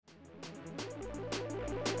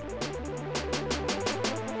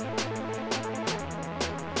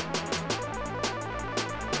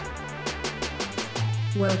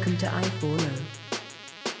Welcome to I4O.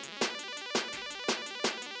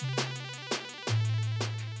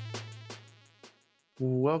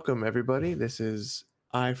 Welcome, everybody. This is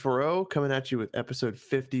I4O coming at you with episode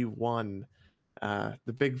 51, the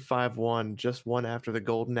big 5-1, just one after the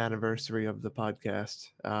golden anniversary of the podcast.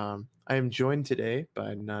 I am joined today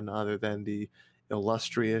by none other than the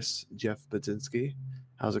illustrious Jeff Budzinski.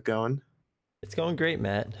 How's it going? It's going great,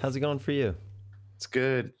 Matt. How's it going for you? It's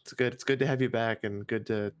good. It's good. It's good to have you back and good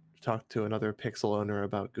to talk to another Pixel owner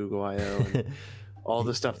about Google I/O and all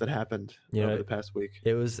the stuff that happened over the past week.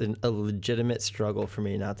 It was a legitimate struggle for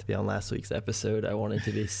me not to be on last week's episode. I wanted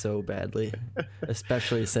to be so badly,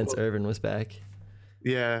 especially since Irvin was back.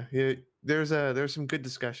 Yeah, there's some good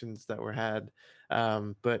discussions that were had,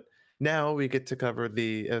 but now we get to cover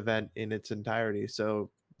the event in its entirety.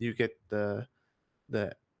 So you get the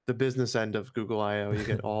business end of Google I/O. You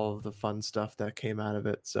get all of the fun stuff that came out of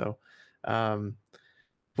it. So,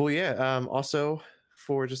 also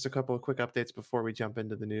for just a couple of quick updates before we jump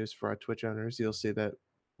into the news for our Twitch owners, you'll see that,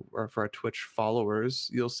 or for our Twitch followers,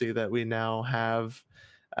 you'll see that we now have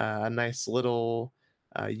a nice little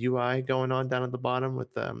UI going on down at the bottom with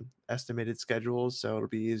estimated schedules, so it'll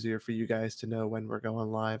be easier for you guys to know when we're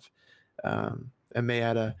going live. And may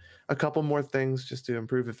add a couple more things just to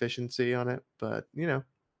improve efficiency on it, but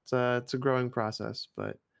it's a growing process.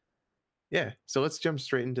 But yeah, so let's jump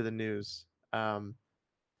straight into the news.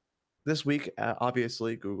 This week,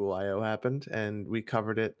 obviously, Google I/O happened, and we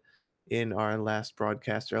covered it in our last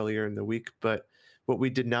broadcast earlier in the week. But what we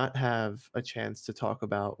did not have a chance to talk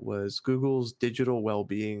about was Google's digital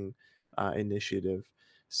well-being initiative.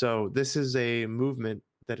 So this is a movement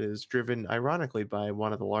that is driven, ironically, by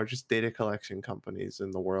one of the largest data collection companies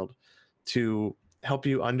in the world to help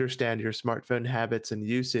you understand your smartphone habits and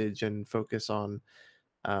usage and focus on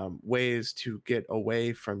ways to get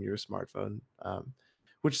away from your smartphone,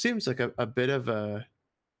 which seems like a bit of a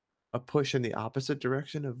push in the opposite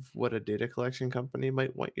direction of what a data collection company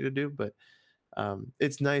might want you to do. But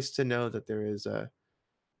it's nice to know that there is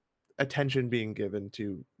attention being given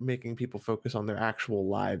to making people focus on their actual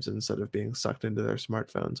lives instead of being sucked into their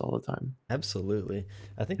smartphones all the time. Absolutely.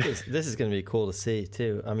 I think this is going to be cool to see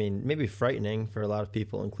too. I mean, maybe frightening for a lot of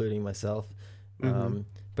people, including myself.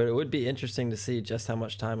 But it would be interesting to see just how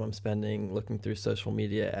much time I'm spending looking through social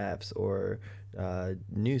media apps or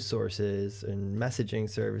news sources and messaging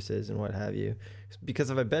services and what have you. Because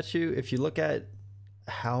I bet you, if you look at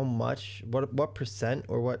how much, what percent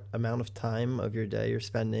or what amount of time of your day you're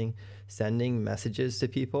spending sending messages to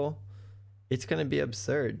people, it's going to be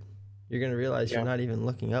absurd. You're going to realize you're not even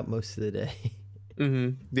looking up most of the day.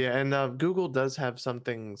 Yeah, and Google does have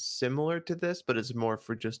something similar to this, but it's more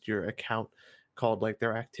for just your account, called like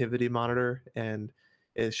their activity monitor, and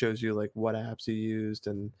it shows you like what apps you used,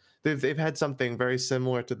 and they've had something very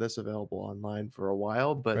similar to this available online for a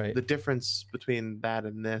while. But the difference between that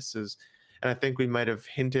and this is, and I think we might have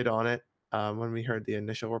hinted on it when we heard the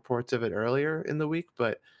initial reports of it earlier in the week,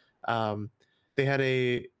 but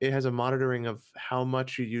it has a monitoring of how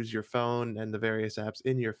much you use your phone and the various apps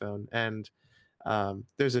in your phone. And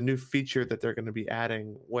there's a new feature that they're going to be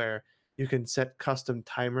adding where you can set custom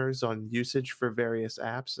timers on usage for various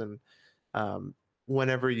apps, and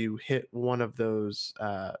whenever you hit one of those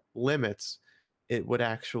limits, it would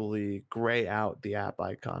actually gray out the app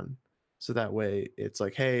icon. So that way it's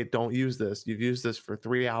like, hey, don't use this. You've used this for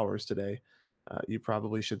 3 hours today. You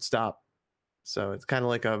probably should stop. So it's kind of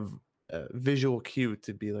like a visual cue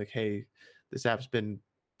to be like, hey, this app's been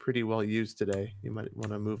pretty well used today. You might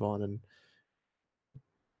want to move on and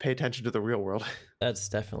pay attention to the real world. That's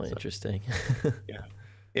definitely interesting. Yeah,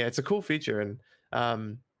 it's a cool feature,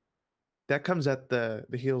 and that comes at the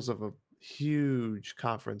heels of a huge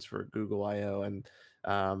conference for Google I/O, and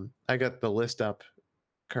I got the list up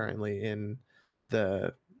currently in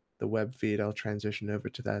the web feed. I'll transition over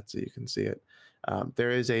to that so you can see it. There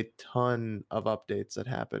is a ton of updates that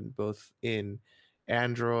happen both in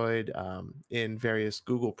Android, in various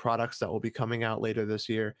Google products that will be coming out later this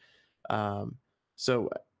year. So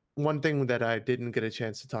one thing that I didn't get a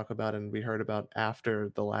chance to talk about and we heard about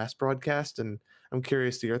after the last broadcast, and I'm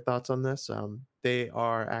curious to your thoughts on this, they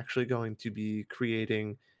are actually going to be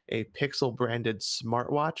creating a Pixel branded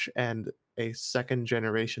smartwatch and a second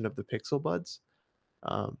generation of the Pixel Buds.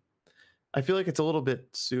 I feel like it's a little bit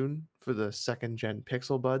soon for the second gen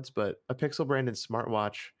Pixel Buds, but a Pixel branded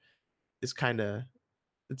smartwatch is kind of,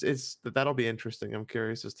 that'll be interesting. I'm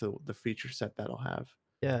curious as to the feature set that'll have.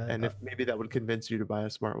 Yeah. And if maybe that would convince you to buy a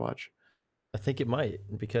smartwatch. I think it might,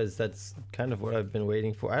 because that's kind of what I've been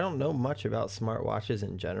waiting for. I don't know much about smartwatches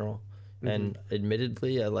in general. And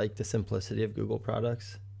admittedly, I like the simplicity of Google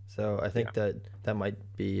products. So I Yeah. think that that might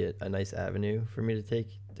be a nice avenue for me to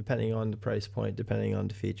take, depending on the price point, depending on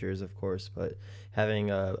the features, of course. But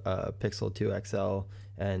having a Pixel 2 XL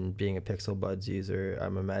and being a Pixel Buds user,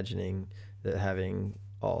 I'm imagining that having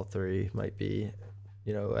all three might be,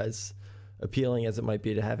 as appealing as it might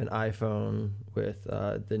be to have an iPhone with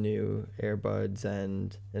the new AirBuds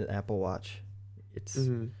and an Apple Watch. It's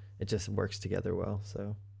Hmm. it just works together well.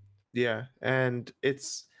 So Yeah, and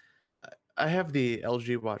I have the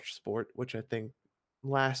LG Watch Sport, which I think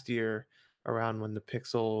last year, around when the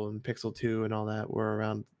Pixel and Pixel 2 and all that were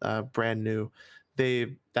around, brand new,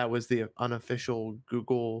 that was the unofficial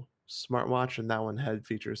Google smartwatch, and that one had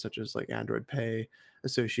features such as like Android Pay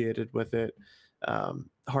associated with it,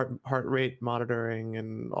 heart rate monitoring,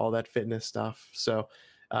 and all that fitness stuff. So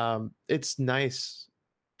it's nice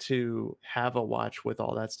to have a watch with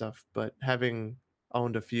all that stuff, but having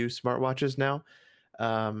owned a few smartwatches now,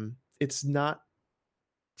 it's not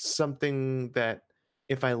something that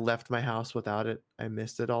if I left my house without it, I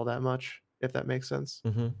missed it all that much, if that makes sense.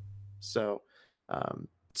 hmm So,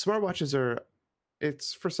 smartwatches are,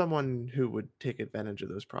 it's for someone who would take advantage of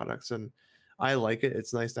those products. And I like it.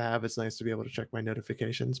 It's nice to have. It's nice to be able to check my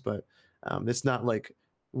notifications, but it's not like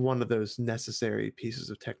one of those necessary pieces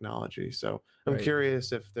of technology. So I'm right.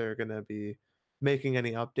 curious if they're going to be making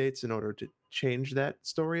any updates in order to change that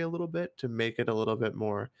story a little bit, to make it a little bit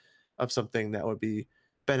more of something that would be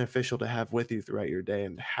beneficial to have with you throughout your day,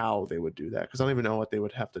 and how they would do that. Because I don't even know what they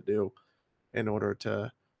would have to do in order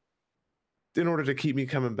to keep me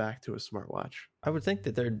coming back to a smartwatch. I would think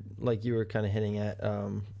that they're, like you were kind of hinting at,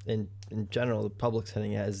 in general, the public's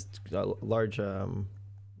hinting at is large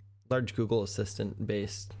Google Assistant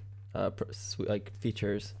based like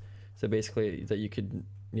features. So basically, that you could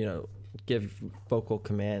give vocal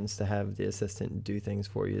commands to have the assistant do things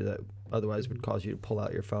for you that otherwise would cause you to pull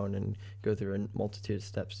out your phone and go through a multitude of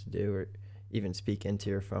steps to do, or even speak into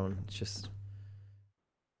your phone. It's just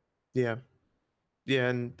Yeah, yeah,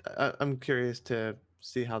 and I'm curious to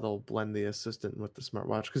see how they'll blend the assistant with the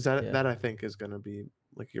smartwatch, because yeah. that I think is going to be,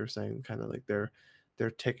 like you were saying, kind of like their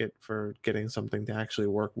ticket for getting something to actually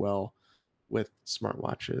work well with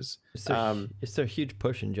smartwatches. It's their Um, it's their huge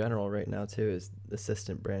push in general right now too, is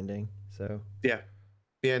assistant branding. So yeah,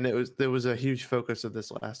 yeah, and there was a huge focus of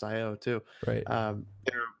this last I/O too. right.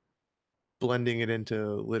 They're blending it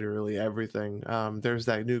into literally everything. There's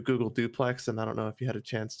that new Google Duplex, and I don't know if you had a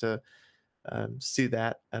chance to see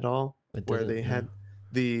that at all, It where didn't they know. had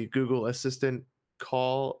the Google Assistant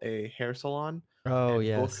call a hair salon Oh and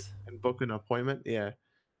yes. book an appointment. Yeah,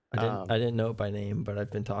 I um, didn't know it by name, but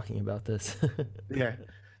I've been talking about this. yeah,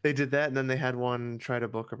 they did that, and then they had one try to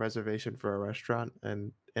book a reservation for a restaurant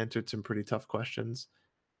and answered some pretty tough questions.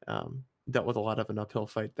 Dealt with a lot of an uphill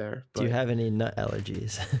fight there, Do you but have any nut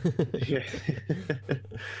allergies? yeah.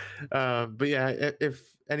 But yeah,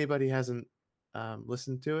 if anybody hasn't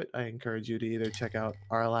listened to it, I encourage you to either check out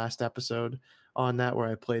our last episode on that, where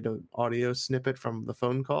I played an audio snippet from the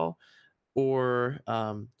phone call, or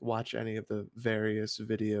watch any of the various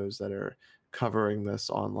videos that are covering this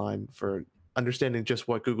online for understanding just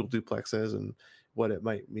what Google Duplex is and what it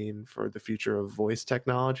might mean for the future of voice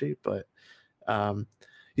technology. But um,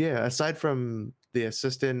 yeah, aside from the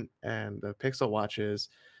Assistant and the Pixel watches,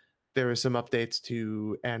 there are some updates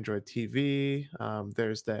to Android TV.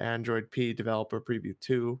 There's the Android P Developer Preview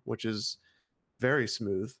 2, which is very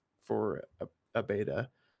smooth for a beta.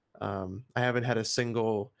 I haven't had a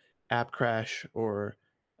single app crash or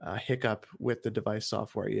hiccup with the device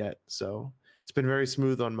software yet, so it's been very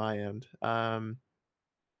smooth on my end.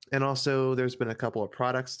 And also, there's been a couple of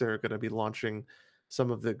products that are going to be launching, some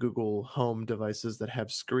of the Google Home devices that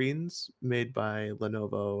have screens made by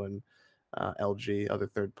Lenovo and LG, other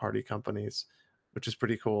third-party companies, which is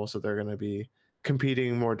pretty cool. So they're going to be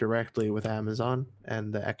competing more directly with Amazon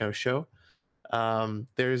and the Echo Show.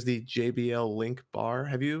 There's the JBL Link bar.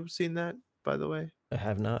 Have you seen that, by the way? I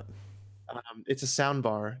have not. It's a sound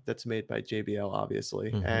bar that's made by JBL,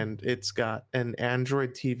 obviously, hmm and it's got an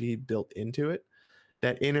Android TV built into it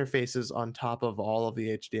that interfaces on top of all of the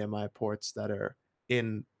HDMI ports that are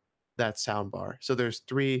in that soundbar. So there's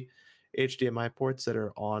three HDMI ports that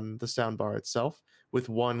are on the soundbar itself, with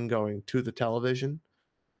one going to the television,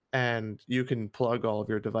 and you can plug all of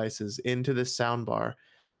your devices into this soundbar,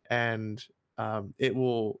 and it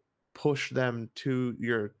will push them to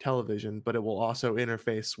your television, but it will also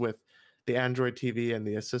interface with the Android TV, and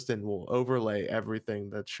the assistant will overlay everything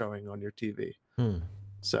that's showing on your TV. Hmm.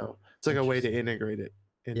 So it's like a way to Interesting. integrate it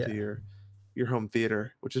into Yeah, your home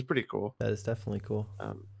theater, which is pretty cool. that is definitely cool.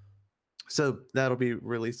 Um, so that'll be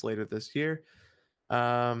released later this year.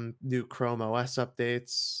 New Chrome OS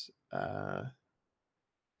updates.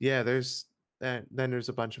 yeah, then there's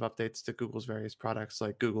a bunch of updates to Google's various products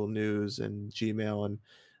like Google News and Gmail. And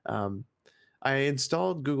um, I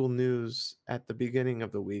installed Google News at the beginning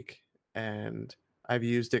of the week, and I've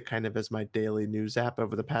used it kind of as my daily news app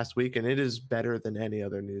over the past week, and it is better than any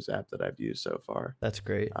other news app that I've used so far. That's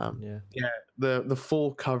great. Um, Yeah. yeah, the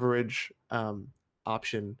full coverage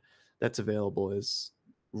option that's available is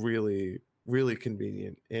really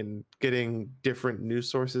convenient in getting different news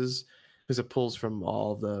sources, because it pulls from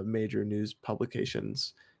all the major news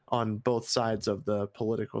publications on both sides of the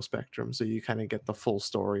political spectrum, so you kind of get the full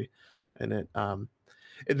story. And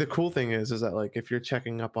the cool thing is that, like, if you're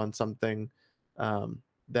checking up on something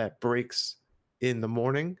that breaks in the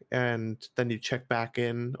morning, and then you check back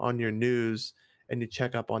in on your news and you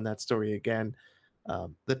check up on that story again,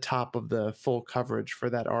 the top of the full coverage for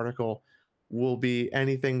that article will be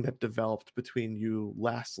anything that developed between you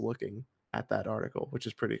last looking at that article, which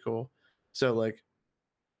is pretty cool. So, like,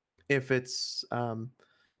 if it's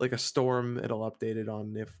like a storm, it'll update it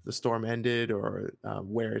on if the storm ended or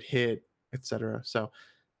where it hit, etc. So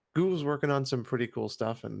Google's working on some pretty cool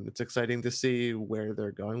stuff, and it's exciting to see where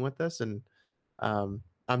they're going with this. And I'm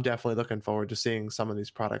definitely looking forward to seeing some of these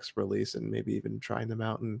products release, and maybe even trying them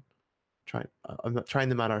out, and I'm not trying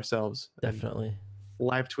them out ourselves and Definitely.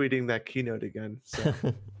 live tweeting that keynote again. So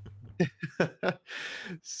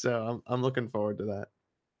so I'm looking forward to that.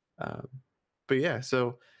 Um, but yeah,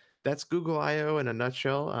 so that's Google I/O in a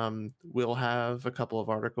nutshell. We'll have a couple of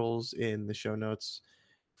articles in the show notes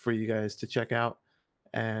for you guys to check out.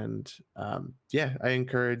 And yeah, I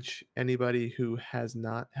encourage anybody who has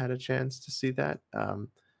not had a chance to see that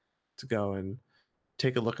to go and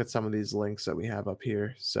take a look at some of these links that we have up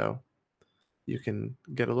here, so you can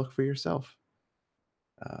get a look for yourself.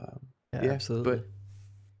 Um, Yeah, yeah, absolutely.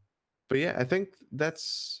 but yeah, I think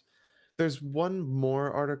there's one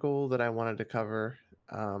more article that I wanted to cover,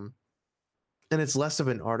 um, and it's less of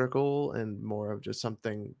an article and more of just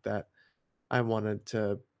something that I wanted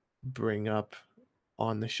to bring up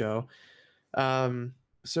on the show. Um,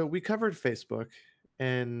 so we covered Facebook,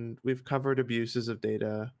 and we've covered abuses of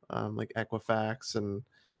data, like Equifax and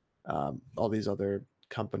all these other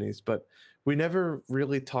companies, but we never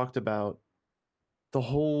really talked about the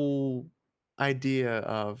whole idea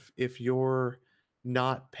of, if you're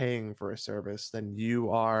not paying for a service, then you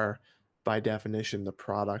are by definition the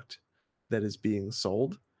product that is being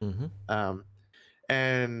sold. Mm-hmm. Um,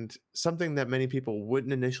 and something that many people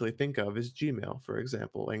wouldn't initially think of is Gmail, for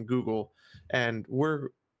example, and Google. And we're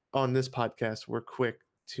on this podcast, we're quick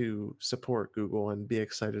to support Google and be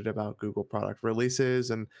excited about Google product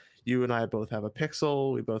releases. And you and I both have a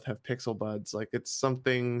Pixel, we both have Pixel Buds. Like, it's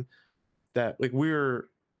something that, like, we're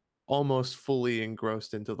almost fully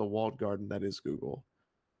engrossed into the walled garden that is Google.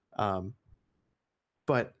 Um,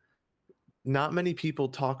 but not many people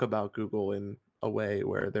talk about Google in a way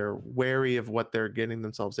where they're wary of what they're getting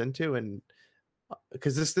themselves into. And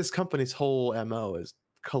because this company's whole MO is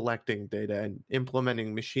collecting data and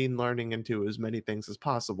implementing machine learning into as many things as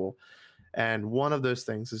possible. And one of those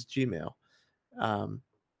things is Gmail. Um,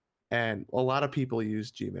 and a lot of people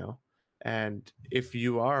use Gmail. And if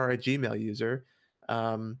you are a Gmail user,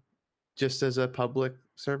 um, just as a public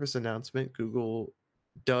service announcement, Google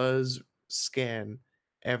does scan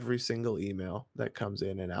every single email that comes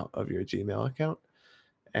in and out of your Gmail account.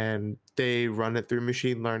 And they run it through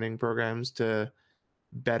machine learning programs to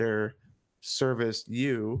better service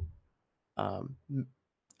you. And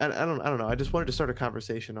I don't know. I just wanted to start a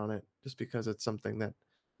conversation on it, just because it's something that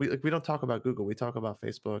we don't talk about Google. We talk about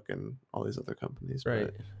Facebook and all these other companies. Right.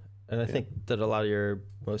 But And I yeah. think that a lot of your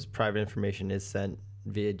most private information is sent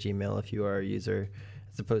via Gmail if you are a user,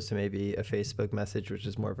 as opposed to maybe a Facebook message, which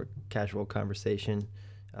is more of a casual conversation.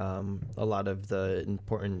 A lot of the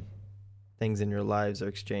important things in your lives are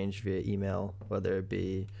exchanged via email, whether it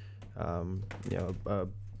be, a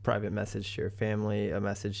private message to your family, a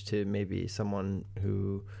message to maybe someone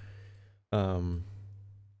who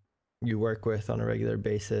you work with on a regular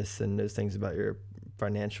basis and knows things about your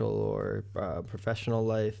financial or professional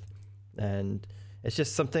life. And it's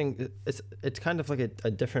just something, it's kind of like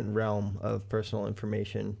a different realm of personal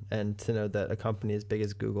information. And to know that a company as big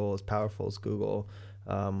as Google, as powerful as Google,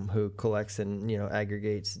 who collects and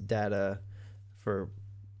aggregates data for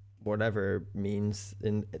whatever means,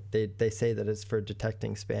 and they say that it's for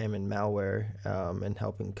detecting spam and malware, and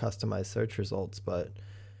helping customize search results, but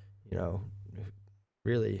you know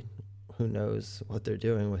really, who knows what they're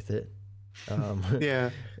doing with it. Yeah,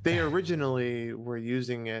 they originally were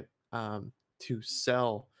using it to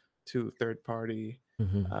sell to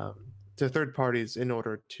Mhm. um, third parties in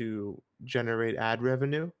order to generate ad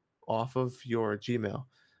revenue off of your Gmail.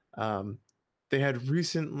 Um, they had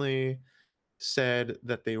recently said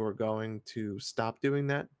that they were going to stop doing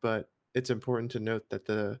that, but it's important to note that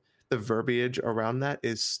the verbiage around that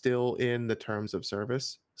is still in the terms of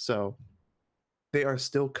service. So they are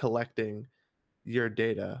still collecting your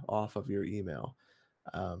data off of your email.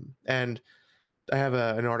 And I have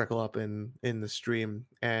an article up in the stream,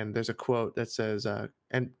 and there's a quote that says,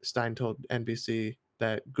 and Stein told NBC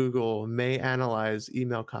that Google may analyze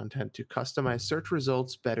email content to customize search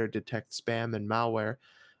results, better detect spam and malware,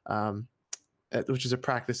 um, which is a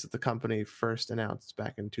practice that the company first announced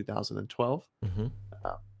back in 2012. Mm-hmm.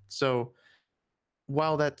 Uh, so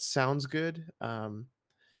while that sounds good,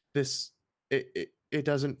 this it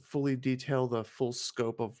doesn't fully detail the full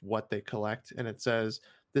scope of what they collect, and it says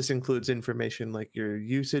this includes information like your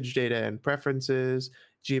usage data and preferences,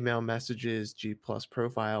 Gmail messages, G plus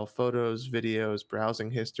profile, photos, videos, browsing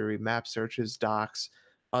history, map searches, docs,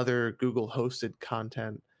 other Google hosted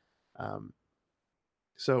content. um,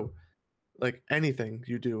 so like anything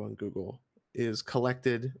you do on Google is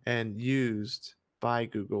collected and used by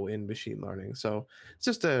Google in machine learning. So it's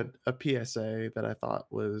just a PSA that I thought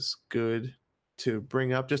was good to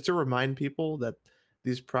bring up, just to remind people that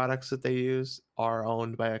these products that they use are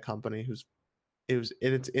owned by a company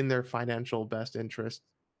it's in their financial best interest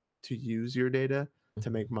to use your data to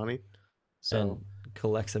make money. So And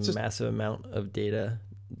collects a it's just massive amount of data,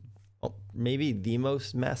 maybe the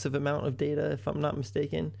most massive amount of data, if I'm not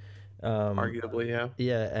mistaken. arguably, yeah.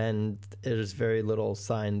 Yeah, and there's very little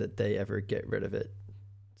sign that they ever get rid of it.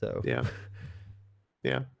 So Yeah.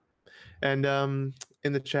 Yeah. And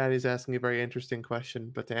in the chat, he's asking a very interesting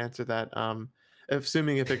question. But to answer that,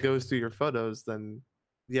 assuming if it goes through your photos, then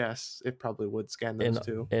yes, it probably would scan those in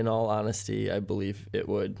too. in all honesty, I believe it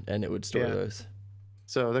would, and it would store Yeah. those.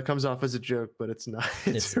 So that comes off as a joke, but it's not.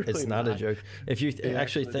 It's It's really not a not. joke. If you They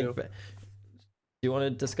actually actually think, do. do you want to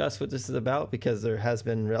discuss what this is about? Because there has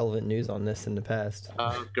been relevant news on this in the past.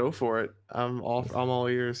 Go for it. I'm all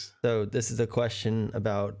ears. So this is a question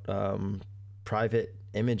about private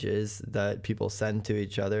images that people send to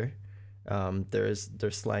each other. There's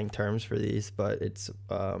slang terms for these, but it's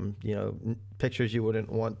pictures you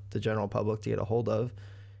wouldn't want the general public to get a hold of.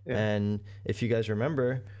 Yeah. And if you guys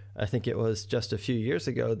remember, I think it was just a few years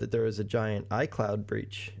ago that there was a giant iCloud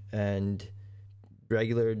breach, and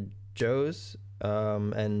regular Joes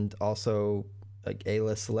and also like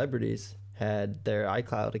A-list celebrities had their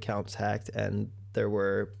iCloud accounts hacked, and there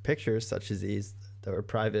were pictures such as these that were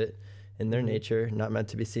private in their nature, not meant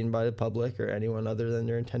to be seen by the public or anyone other than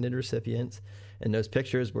their intended recipients. And those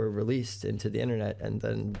pictures were released into the internet and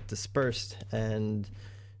then dispersed, and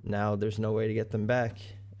now there's no way to get them back.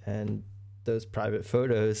 And those private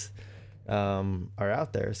photos are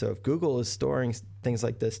out there. So if Google is storing things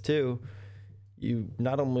like this too, you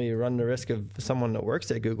not only run the risk of someone that works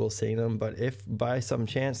at Google seeing them, but if by some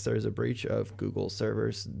chance there's a breach of Google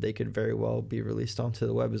servers, they could very well be released onto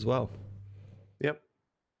the web as well. Yep.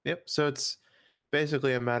 Yep. So it's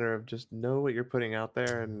basically a matter of just know what you're putting out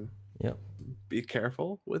there and Yep. be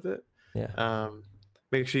careful with it. Yeah.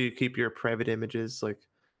 Make sure you keep your private images, like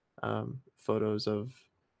photos of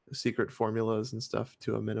secret formulas and stuff,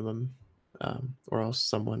 to a minimum, or else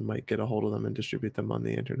someone might get a hold of them and distribute them on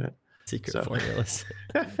the internet. Secret formulas.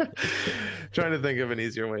 Trying to think of an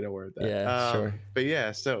easier way to word that. Yeah, sure. But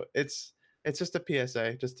yeah, so it's just a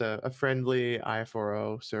PSA, just a friendly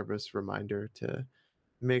I4O service reminder to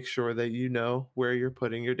make sure that you know where you're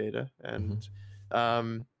putting your data. And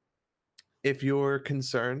if you're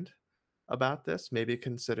concerned about this, maybe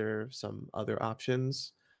consider some other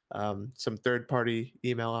options, some third-party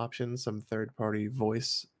email options, some third-party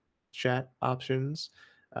voice chat options.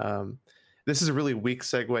 This is a really weak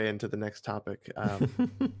segue into the next topic,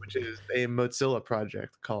 which is a Mozilla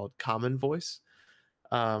project called Common Voice.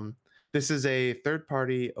 This is a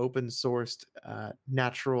third-party, open-sourced,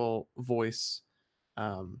 natural voice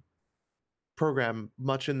program,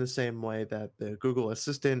 much in the same way that the Google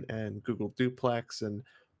Assistant and Google Duplex and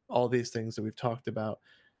all these things that we've talked about,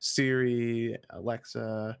 Siri,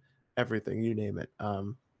 Alexa, everything, you name it.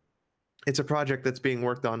 It's a project that's being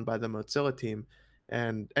worked on by the Mozilla team,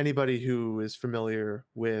 and anybody who is familiar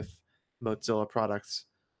with Mozilla products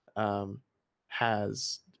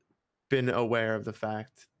has been aware of the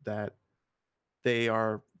fact that they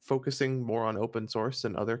are focusing more on open source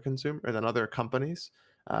than other companies.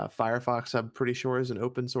 Firefox, I'm pretty sure, is an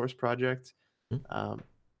open source project,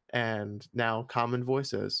 and now Common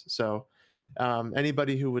Voice is. So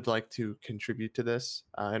anybody who would like to contribute to this,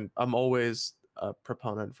 and I'm always a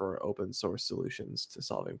proponent for open source solutions to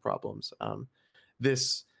solving problems.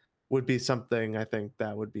 This would be something I think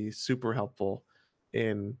that would be super helpful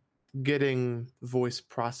in getting voice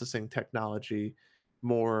processing technology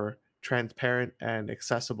more transparent and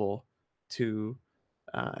accessible to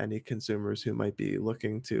any consumers who might be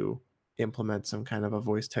looking to implement some kind of a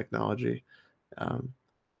voice technology. Um,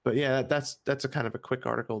 but yeah, that's a kind of a quick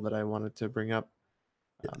article that I wanted to bring up,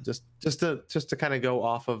 just to kind of go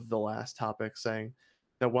off of the last topic, saying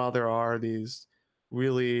that while there are these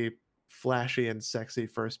really flashy and sexy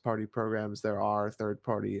first party programs, there are third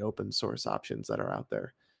party open source options that are out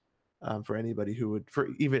there, for anybody who would, for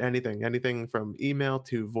even anything from email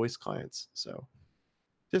to voice clients. So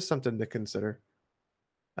just something to consider.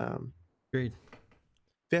 Um, Agreed.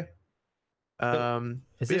 yeah. So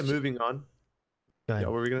is But yeah, this? moving on. Go Yeah, ahead.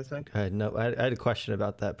 what were we gonna say? Go ahead. No, I had a question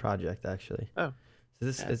about that project actually. Oh, So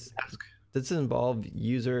this yeah, is ask. does this involve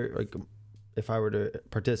user, like if I were to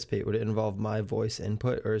participate, would it involve my voice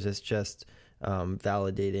input, or is this just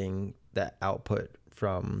validating that output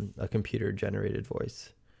from a computer generated voice?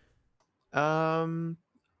 I'm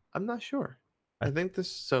not sure. I I think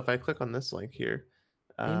this. So if I click on this link here,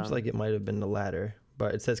 Seems like um, it might have been the latter,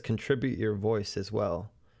 but it says contribute your voice as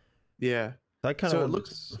well. yeah. So I kind of So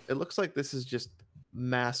want. it looks like this is just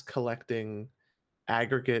mass collecting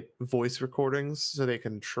aggregate voice recordings so they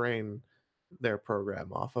can train their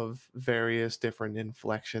program off of various different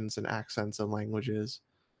inflections and accents and languages.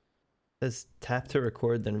 Says tap to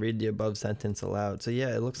record, then read the above sentence aloud. So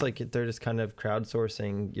yeah, it looks like they're just kind of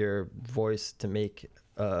crowdsourcing your voice to make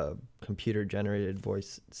a computer generated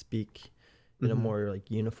voice speak in a more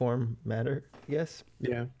like uniform manner, I guess.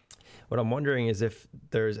 Yeah. What I'm wondering is if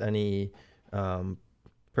there's any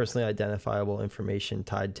personally identifiable information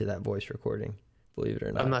tied to that voice recording, believe it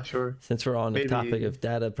or not. I'm not sure. Since we're on the topic Maybe. of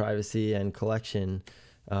data privacy and collection,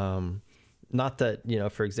 not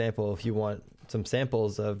that, for example, if you want some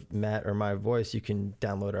samples of Matt or my voice, you can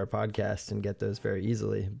download our podcast and get those very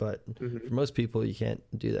easily. But for most people, you can't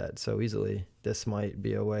do that so easily. This might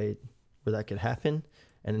be a way where that could happen.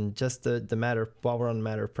 And just the matter, while we're on the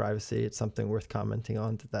matter of privacy, it's something worth commenting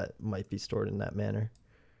on that might be stored in that manner.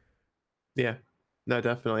 Yeah, no,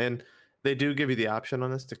 definitely. And they do give you the option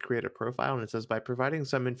on this to create a profile. And it says, by providing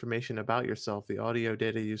some information about yourself, the audio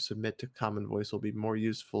data you submit to Common Voice will be more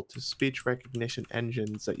useful to speech recognition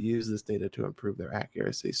engines that use this data to improve their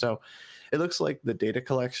accuracy. So it looks like the data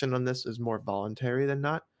collection on this is more voluntary than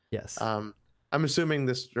not. Yes. I'm assuming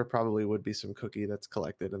there probably would be some cookie that's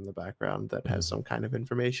collected in the background that has some kind of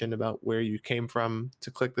information about where you came from to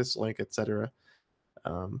click this link, etc.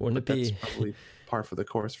 But that's probably par for the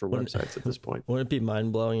course for websites at this point. Wouldn't it be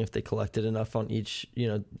mind-blowing if they collected enough on each,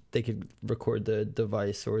 they could record the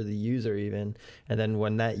device or the user even, and then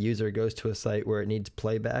when that user goes to a site where it needs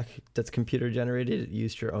playback that's computer generated, it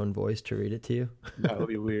used your own voice to read it to you? That would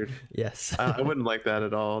be weird. Yes. I wouldn't like that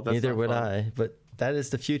at all. That's Neither would fun. I, but that is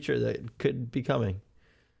the future that could be coming.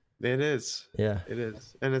 It is. Yeah. It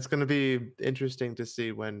is. And it's going to be interesting to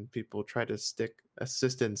see when people try to stick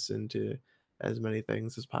assistance into as many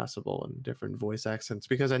things as possible and different voice accents,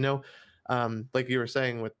 because I know, like you were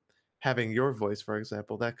saying, with having your voice, for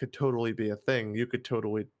example, that could totally be a thing. You could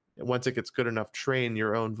totally, once it gets good enough, train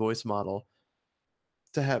your own voice model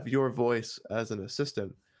to have your voice as an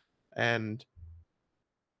assistant. And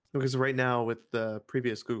because right now with the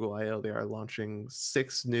previous Google I/O, they are launching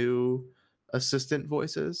 6 new assistant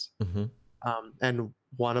voices. And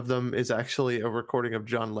one of them is actually a recording of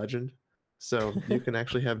John Legend. So you can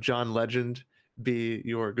actually have John Legend be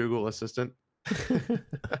your Google Assistant.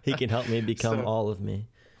 He can help me become all of me.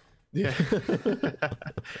 Yeah.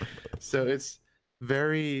 So it's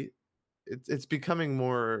becoming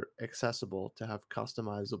more accessible to have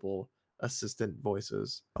customizable assistant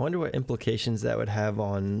voices. I wonder what implications that would have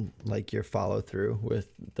on like your follow through with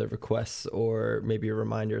the requests, or maybe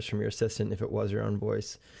reminders from your assistant if it was your own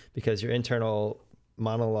voice, because your internal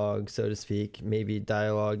monologue, so to speak, maybe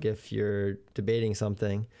dialogue if you're debating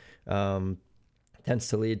something, tends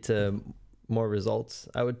to lead to more results,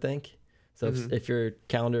 I would think. So if your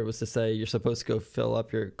calendar was to say you're supposed to go fill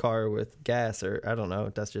up your car with gas, or I don't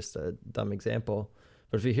know, that's just a dumb example.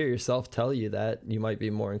 But if you hear yourself tell you that, you might be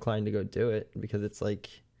more inclined to go do it because it's like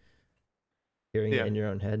hearing it in your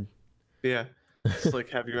own head. Yeah. Just like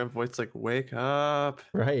have your own voice like, wake up.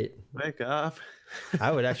 Right. Wake up.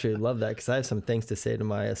 I would actually love that because I have some things to say to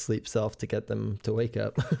my asleep self to get them to wake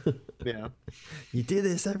up. Yeah. You do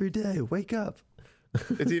this every day. Wake up.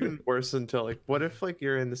 It's even worse until like, what if like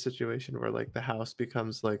you're in the situation where like the house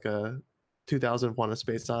becomes like a 2001: A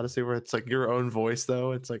Space Odyssey, where it's like your own voice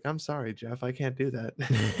though. It's like, I'm sorry, Jeff, I can't do that.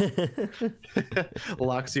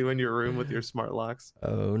 Locks you in your room with your smart locks.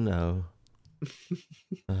 Oh no.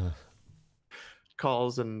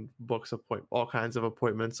 calls and books all kinds of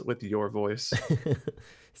appointments with your voice.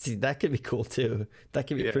 See, that could be cool too. That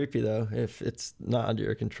could be Yeah. creepy though if it's not under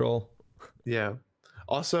your control. Yeah.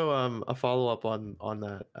 Also, a follow up on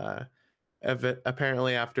that.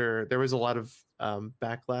 Apparently, after there was a lot of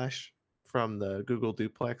backlash from the Google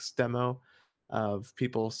Duplex demo of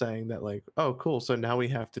people saying that, like, oh, cool, so now we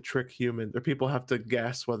have to trick humans, or people have to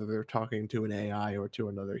guess whether they're talking to an AI or to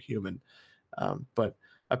another human. But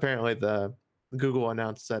apparently, the Google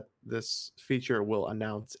announced that this feature will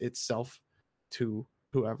announce itself to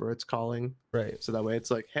whoever it's calling. Right. So that way,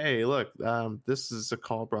 it's like, hey, look, this is a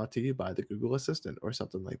call brought to you by the Google Assistant or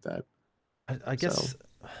something like that. I guess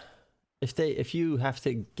if you have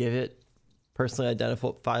to give it personally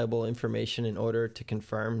identifiable information in order to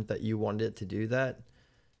confirm that you wanted it to do that,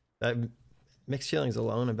 mixed feelings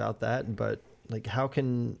alone about that. But like, how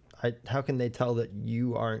can they tell that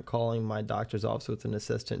you aren't calling my doctor's office with an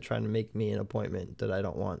assistant trying to make me an appointment that I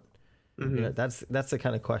don't want? Mm-hmm. You know, that's the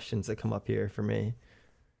kind of questions that come up here for me.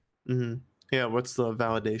 Mm-hmm. Yeah, what's the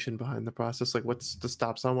validation behind the process? Like, what's to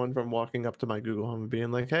stop someone from walking up to my Google Home and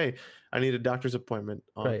being like, "Hey, I need a doctor's appointment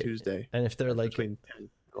on Tuesday." And if they're like, between 10 and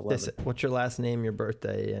 11. what's your last name, your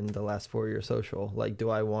birthday, and the last 4 of your social? Like,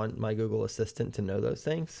 do I want my Google Assistant to know those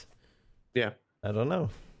things? Yeah, I don't know.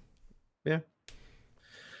 Yeah,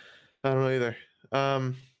 I don't know either.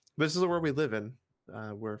 This is the world we live in,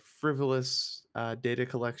 where frivolous data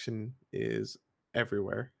collection is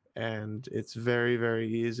everywhere, and it's very, very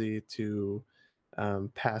easy to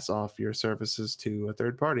pass off your services to a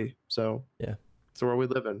third party. So yeah, it's the world we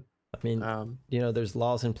live in. I mean, you know, there's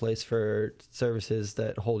laws in place for services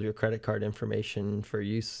that hold your credit card information for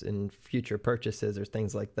use in future purchases or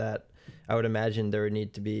things like that. I would imagine there would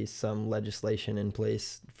need to be some legislation in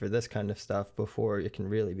place for this kind of stuff before it can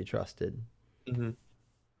really be trusted. Mm-hmm.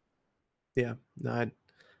 Yeah, no,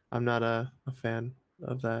 I'm not a fan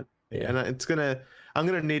of that. Yeah. And I'm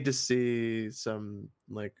gonna need to see some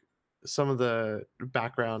of the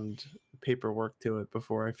background paperwork to it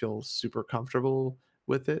before I feel super comfortable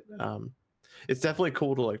with it. It's definitely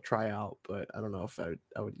cool to like try out, but I don't know if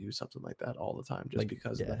I would use something like that all the time just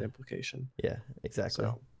because of that implication. Yeah, exactly.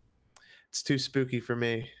 So it's too spooky for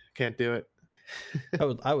me. Can't do it.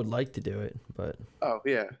 I would like to do it, but oh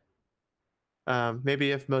yeah.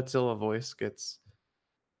 Maybe if Mozilla Voice gets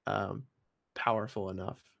powerful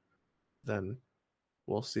enough, then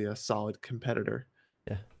we'll see a solid competitor.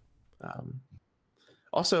 Yeah.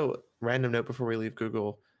 Also, random note before we leave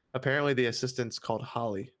Google, apparently the assistant's called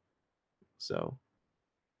Holly. So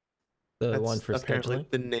the one for apparently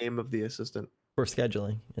scheduling? The name of the assistant. For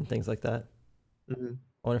scheduling and things like that. Mm-hmm.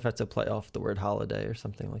 I wonder if that's a play off the word holiday or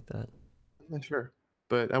something like that. I'm not sure.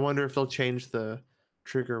 But I wonder if they'll change the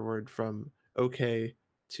trigger word from okay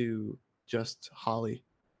to just Holly.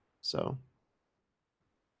 So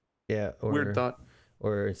yeah, weird thought.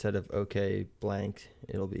 Or instead of okay blank,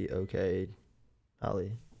 it'll be okay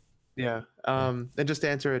Holly. Yeah. And just to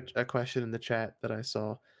answer a question in the chat that I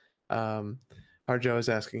saw, Harjo is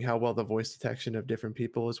asking how well the voice detection of different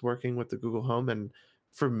people is working with the Google Home, and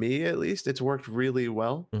for me at least, it's worked really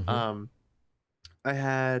well. Mm-hmm.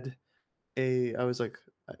 I was like,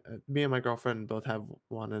 me and my girlfriend both have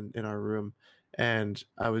one in our room, and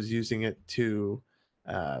I was using it to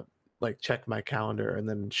like check my calendar, and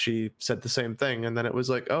then she said the same thing, and then it was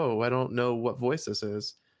like, oh, I don't know what voice this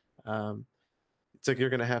is. It's like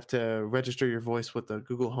you're gonna have to register your voice with the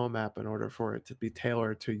Google Home app in order for it to be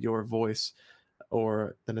tailored to your voice,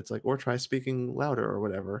 or then it's like, or try speaking louder or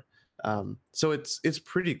whatever. So it's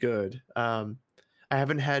pretty good. I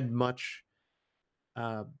haven't had much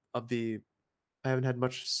I haven't had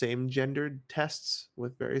much same gendered tests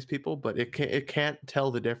with various people, but it can't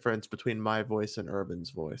tell the difference between my voice and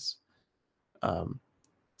Urban's voice.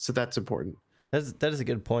 So that's important. That is a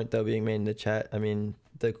good point though being made in the chat. I mean,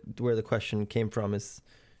 where the question came from is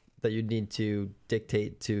that you'd need to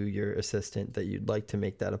dictate to your assistant that you'd like to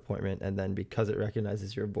make that appointment, and then because it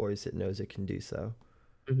recognizes your voice, it knows it can do so.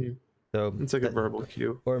 Mm-hmm. So it's like a verbal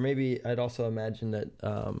cue. Or maybe I'd also imagine that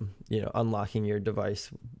unlocking your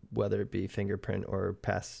device, whether it be fingerprint or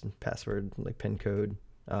password like PIN code,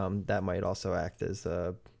 that might also act as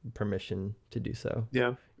a permission to do so.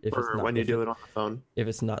 Yeah. Or when you do it on the phone. If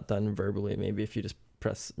it's not done verbally, maybe if you just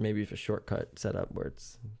press, maybe if a shortcut set up where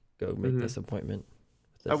it's go make this appointment.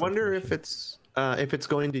 I wonder if it's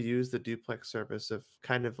going to use the duplex service, if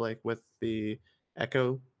kind of like with the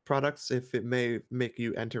Echo products, if it may make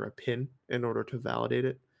you enter a PIN in order to validate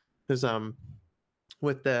it. Because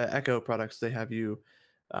with the Echo products, they have you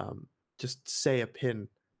just say a PIN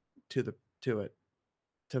to it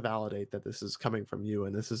to validate that this is coming from you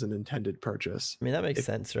and this is an intended purchase. I mean, that makes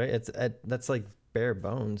sense, right? That's like bare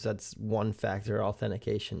bones. That's one factor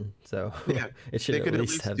authentication. So Yeah, it should they at could at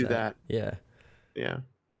least least have do that. that. Yeah. Yeah.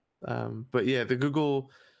 But yeah, the Google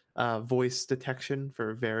voice detection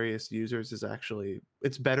for various users is actually,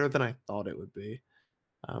 it's better than I thought it would be.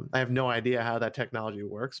 I have no idea how that technology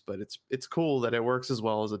works, but it's cool that it works as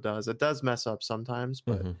well as it does. It does mess up sometimes,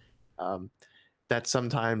 but um, that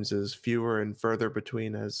sometimes is fewer and further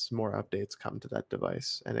between as more updates come to that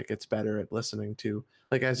device, and it gets better at listening to,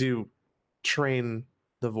 like, as you train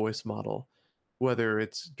the voice model, whether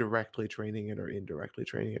it's directly training it or indirectly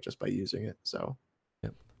training it just by using it. So,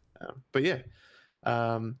 Yep. but yeah,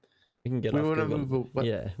 um, We can get we off want to Google. move.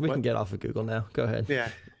 Yeah, we can What? get off of Google now. Go ahead. Yeah,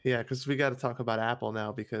 yeah, because we got to talk about Apple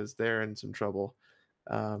now because they're in some trouble.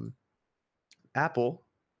 Um, Apple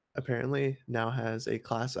apparently now has a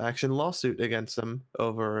class action lawsuit against them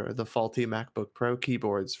over the faulty MacBook Pro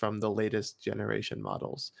keyboards from the latest generation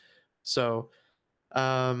models. So,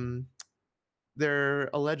 um, they're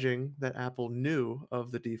alleging that Apple knew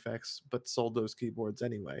of the defects but sold those keyboards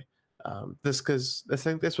anyway. This because I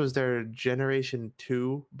think this was their Generation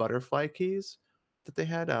 2 butterfly keys that they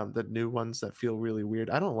had, the new ones that feel really weird.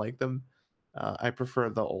 I don't like them. I prefer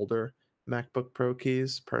the older MacBook Pro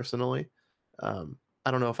keys personally. I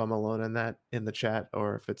don't know if I'm alone in that in the chat,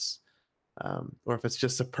 or if it's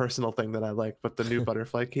just a personal thing that I like. But the new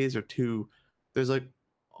butterfly keys are too. There's like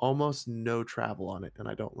almost no travel on it, and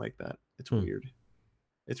I don't like that. It's weird.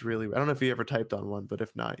 It's really. I don't know if you ever typed on one, but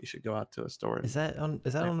if not, you should go out to a store and Is that on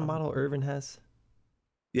type the on model Irvin has?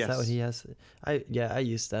 Is that what Yes. he has? I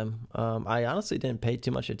used them. I honestly didn't pay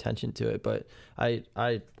too much attention to it, but I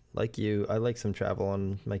like you. I like some travel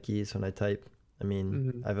on my keys when I type. I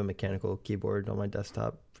mean, Hmm. I have a mechanical keyboard on my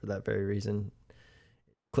desktop for that very reason.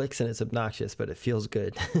 Clicks and it's obnoxious, but it feels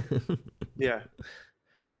good. Yeah.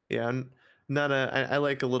 Yeah. And not a. I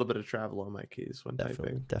like a little bit of travel on my keys when Definitely,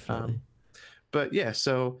 typing. definitely. But yeah.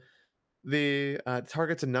 So the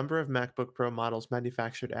targets a number of MacBook Pro models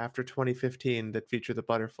manufactured after 2015 that feature the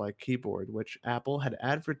butterfly keyboard, which Apple had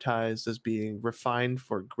advertised as being refined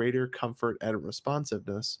for greater comfort and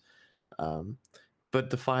responsiveness. Um, but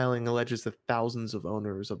the filing alleges that thousands of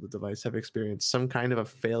owners of the device have experienced some kind of a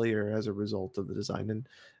failure as a result of the design. And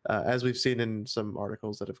as we've seen in some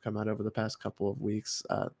articles that have come out over the past couple of weeks,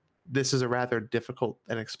 this is a rather difficult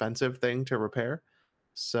and expensive thing to repair.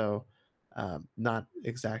 So, not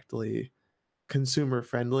exactly consumer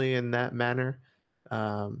friendly in that manner.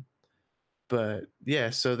 Um, but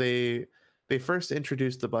yeah, so they first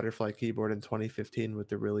introduced the butterfly keyboard in 2015 with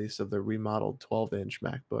the release of the remodeled 12-inch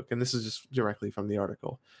MacBook, and this is just directly from the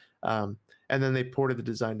article. Um, and then they ported the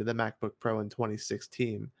design to the MacBook Pro in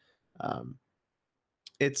 2016. Um,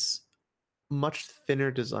 it's much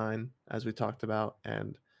thinner design, as we talked about,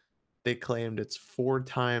 and they claimed it's 4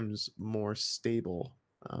 times more stable,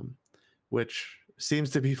 which seems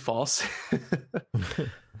to be false.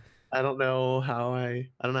 I don't know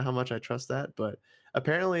how much I trust that, but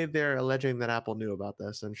apparently they're alleging that Apple knew about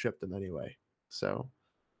this and shipped them anyway. So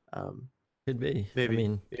um, Could be. I maybe,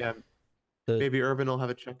 mean, yeah, the maybe Irvin will have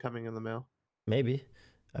a check coming in the mail. maybe.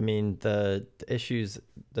 I mean, the issues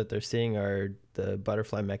that they're seeing are the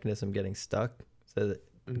butterfly mechanism getting stuck, so that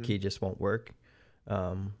the Hmm. key just won't work,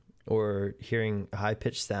 or hearing high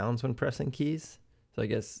pitched sounds when pressing keys. So I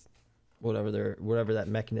guess whatever that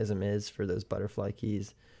mechanism is for those butterfly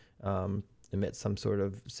keys, um, emits some sort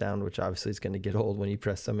of sound, which obviously is going to get old when you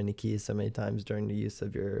press so many keys so many times during the use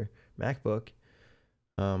of your MacBook.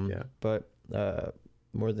 Yeah. But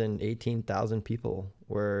more than 18,000 people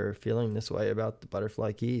were feeling this way about the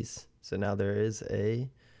butterfly keys. So now there is a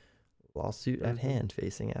lawsuit at Hmm. hand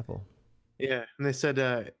facing Apple. Yeah, and they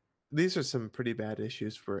said these are some pretty bad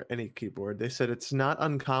issues for any keyboard. They said it's not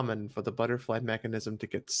uncommon for the butterfly mechanism to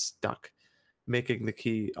get stuck, making the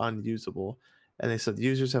key unusable. And they said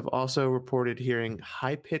users have also reported hearing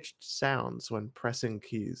high-pitched sounds when pressing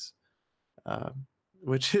keys, um,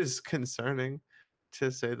 which is concerning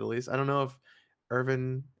to say the least. I don't know if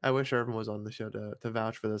I wish Irvin was on the show to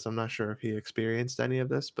vouch for this. I'm not sure if he experienced any of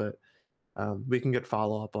this, but we can get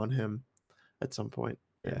follow up on him at some point.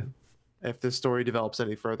 Yeah. And if this story develops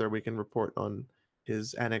any further, we can report on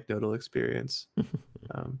his anecdotal experience.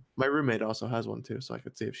 My roommate also has one too, so I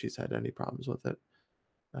could see if she's had any problems with it.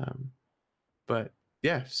 Um, but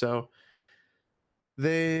yeah, so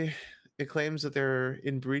they it claims that they're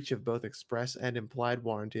in breach of both express and implied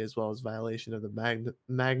warranty, as well as violation of the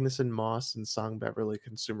Magnuson Moss and Song Beverly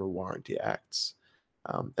Consumer Warranty Acts,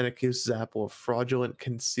 and accuses Apple of fraudulent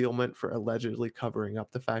concealment for allegedly covering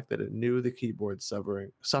up the fact that it knew the keyboard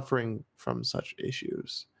suffering from such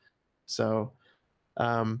issues. So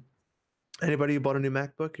Um, Anybody who bought a new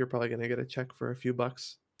MacBook, you're probably going to get a check for a few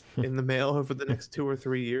bucks in the mail over the next 2 or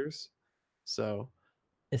 3 years. So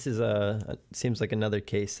This is seems like another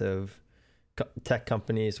case of tech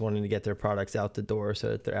companies wanting to get their products out the door so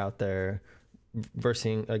that they're out there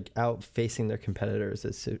versus out facing their competitors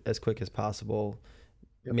as quick as possible.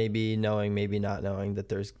 Yep. Maybe knowing, maybe not knowing that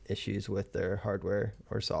there's issues with their hardware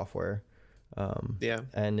or software.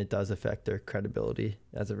 And it does affect their credibility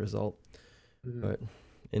as a result. Mm-hmm. But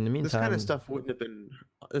in the meantime, this kind of stuff would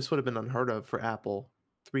have been unheard of for Apple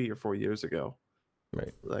 3 or 4 years ago.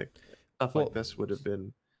 Right. Like stuff like this would have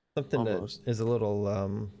been something almost. That is a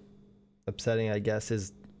little upsetting, I guess,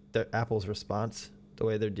 is Apple's response, the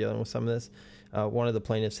way they're dealing with some of this. One of the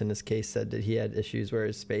plaintiffs in this case said that he had issues where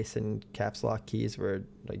his space and caps lock keys were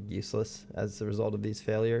like useless as a result of these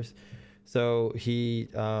failures. So he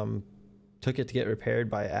took it to get repaired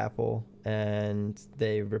by Apple, and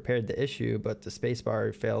they repaired the issue, but the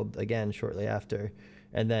spacebar failed again shortly after.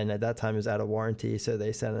 And then at that time it was out of warranty, so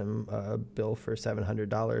they sent him a bill for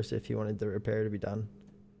 $700 if he wanted the repair to be done.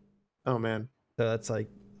 Oh man. So that's like,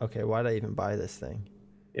 okay, why did I even buy this thing?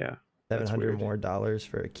 Yeah. $700 more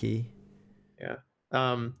for a key. Yeah.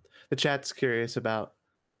 The chat's curious about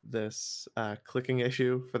this clicking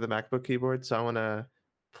issue for the MacBook keyboard, so I want to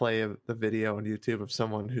play the video on YouTube of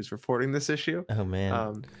someone who's reporting this issue. Oh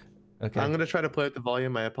man. Okay. I'm going to try to play with the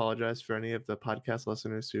volume. I apologize for any of the podcast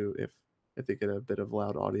listeners who if they get a bit of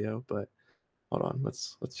loud audio, but hold on,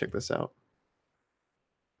 let's check this out.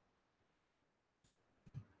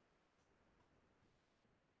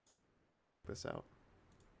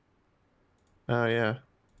 Oh yeah.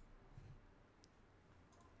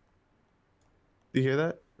 Do you hear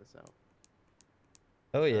that? This out.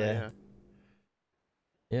 Oh yeah.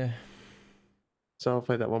 Yeah. So I'll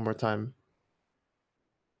play that one more time.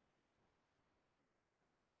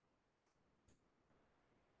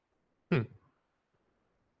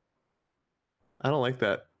 I don't like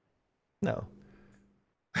that. No.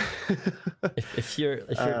 if you're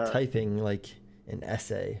typing like an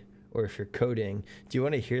essay, or if you're coding, do you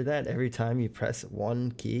want to hear that every time you press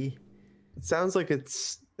one key? It sounds like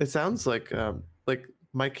like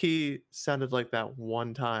my key sounded like that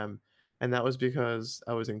one time, and that was because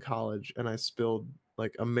I was in college and I spilled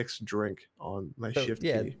like a mixed drink on my shift key.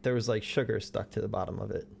 Yeah, there was like sugar stuck to the bottom of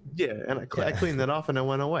it. Yeah, and I cleaned that off and it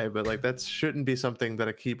went away, but like that shouldn't be something that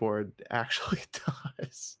a keyboard actually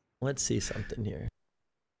does. Let's see something here.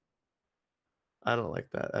 I don't like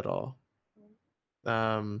that at all.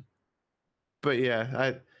 But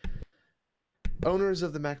yeah, owners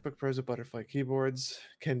of the MacBook Pros with Butterfly keyboards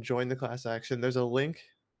can join the class action. There's a link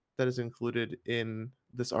that is included in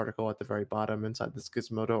this article at the very bottom inside this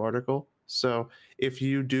Gizmodo article. So if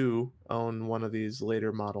you do own one of these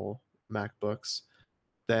later model MacBooks,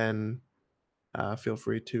 then feel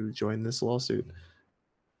free to join this lawsuit.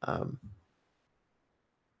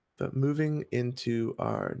 But moving into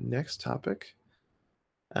our next topic,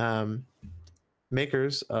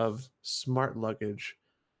 makers of smart luggage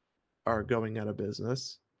are going out of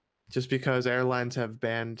business just because airlines have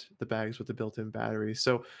banned the bags with the built-in battery.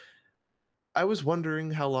 So I was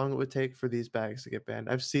wondering how long it would take for these bags to get banned.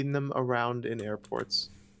 I've seen them around in airports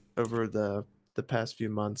over the past few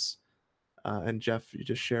months. And Jeff, you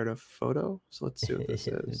just shared a photo, so let's see what this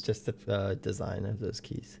is. Just the design of those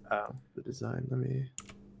keys. The design. Let me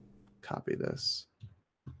copy this,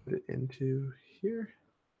 put it into here.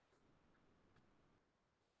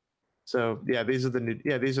 So yeah, these are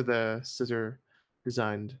the scissor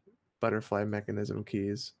designed butterfly mechanism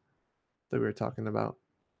keys that we were talking about.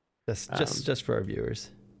 Just for our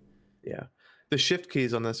viewers. Yeah, the shift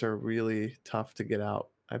keys on this are really tough to get out.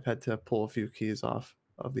 I've had to pull a few keys off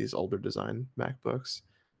of these older design MacBooks,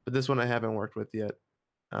 but this one I haven't worked with yet.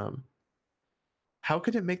 How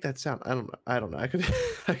could it make that sound? I don't know.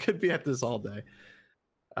 I could be at this all day.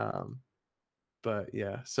 But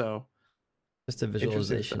yeah, so just a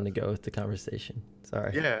visualization to go with the conversation.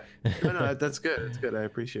 Sorry. Yeah. No, that's good. It's good. I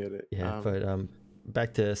appreciate it. Yeah, but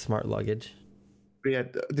back to smart luggage. Yeah,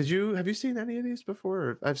 have you seen any of these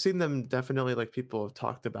before? I've seen them definitely, like people have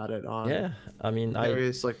talked about it on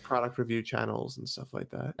various like product review channels and stuff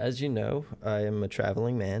like that. As you know, I am a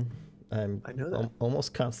traveling man. I know that.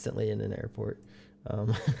 Almost constantly in an airport.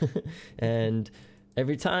 And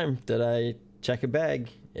every time that I check a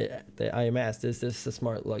bag, I am asked, is this a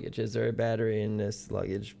smart luggage? Is there a battery in this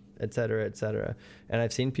luggage? Et cetera, et cetera. And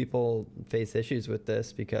I've seen people face issues with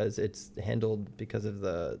this because it's handled because of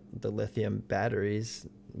the lithium batteries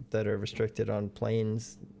that are restricted on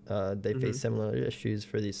planes. They face similar issues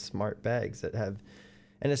for these smart bags that have,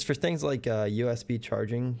 and it's for things like USB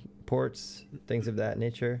charging ports, things of that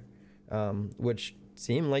nature, which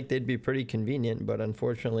seem like they'd be pretty convenient, but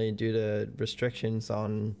unfortunately, due to restrictions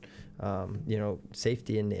on,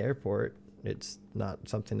 safety in the airport, it's not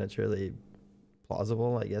something that's really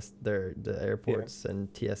plausible. I guess the Yeah. airports and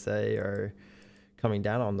TSA are coming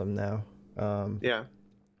down on them now. Yeah.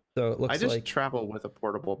 So it I looks just like, travel with a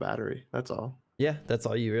portable battery. That's all. yeah, that's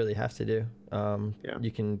all you really have to do. Yeah.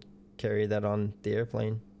 You can carry that on the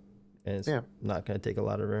airplane, and it's Yeah. not going to take a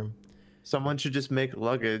lot of room. Someone should just make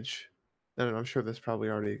luggage, and I'm sure this probably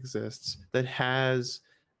already exists, that has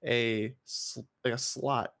like a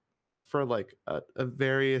slot for like a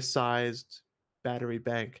various sized battery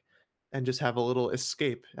bank, and just have a little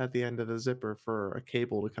escape at the end of the zipper for a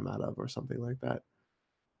cable to come out of or something like that.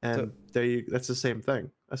 So, And that's the same thing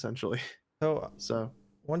essentially. so So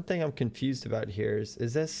one thing I'm confused about here is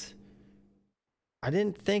this. I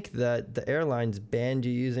didn't think that the airlines banned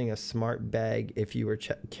you using a smart bag if you were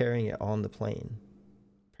carrying it on the plane.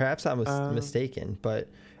 Perhaps I was uh, mistaken, but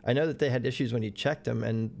I know that they had issues when you checked them,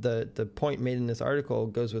 and the point made in this article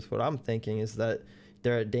goes with what I'm thinking is that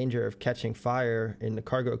they're at danger of catching fire in the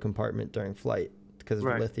cargo compartment during flight because of the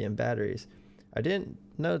right. lithium batteries. I didn't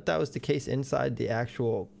know that was the case inside the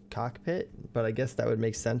actual cockpit, but I guess that would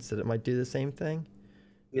make sense that it might do the same thing.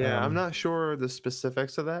 Yeah, I'm Um, not sure the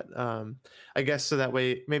specifics of that. I guess so that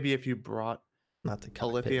way maybe if you brought Not the a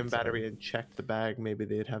cockpit lithium inside. battery and checked the bag, maybe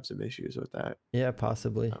they'd have some issues with that. Yeah,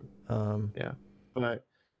 possibly. Um, Um, yeah, but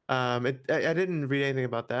I didn't read anything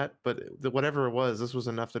about that. But whatever it was, this was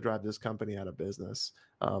enough to drive this company out of business.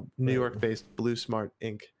 New right. York-based Blue Smart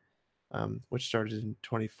Inc., which started in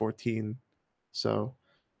 2014. So,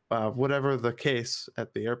 whatever the case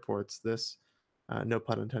at the airports, this, no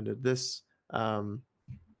pun intended, this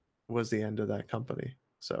was the end of that company.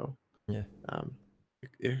 So, Yeah. um,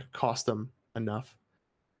 it cost them enough.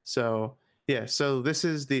 So yeah, so this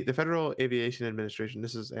is the Federal Aviation Administration.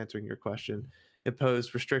 This is answering your question.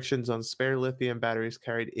 Imposed restrictions on spare lithium batteries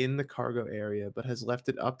carried in the cargo area, but has left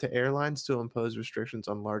it up to airlines to impose restrictions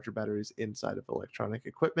on larger batteries inside of electronic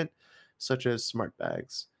equipment, such as smart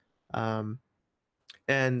bags. Um,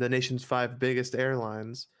 and the nation's five biggest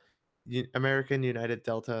airlines, American, United,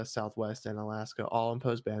 Delta, Southwest, and Alaska, all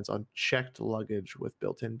impose bans on checked luggage with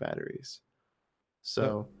built-in batteries.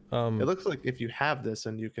 So, So it um, looks like if you have this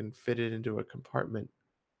and you can fit it into a compartment,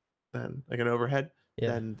 then like an overhead, yeah,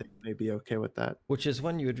 then they may be okay with that. which is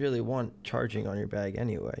when you would really want charging on your bag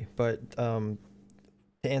anyway. But to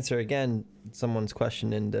answer again someone's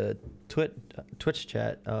question in the Twitch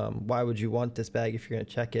chat, why would you want this bag if you're going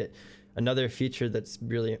to check it? Another feature that's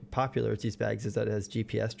really popular with these bags is that it has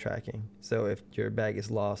GPS tracking. So if your bag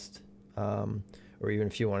is lost, or even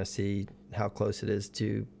if you want to see how close it is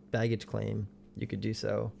to baggage claim, you could do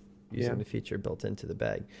so using Yeah. the feature built into the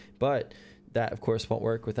bag. But that, of course, won't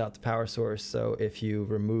work without the power source. So if you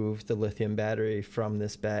remove the lithium battery from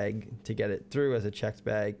this bag to get it through as a checked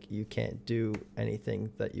bag, you can't do anything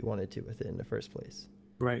that you wanted to with it in the first place.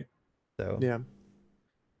 Right. So Yeah.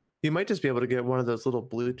 You might just be able to get one of those little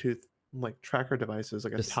Bluetooth like tracker devices,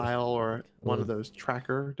 like a just Tile or a one of little, those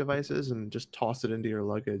tracker devices, and just toss it into your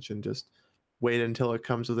luggage and just wait until it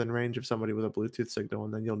comes within range of somebody with a Bluetooth signal,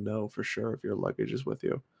 and then you'll know for sure if your luggage is with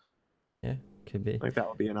you. yeah, could be Like that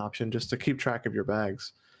would be an option just to keep track of your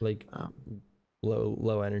bags. like Um,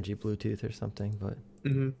 low energy Bluetooth or something. But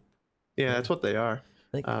mhm. Yeah, yeah, that's what they are.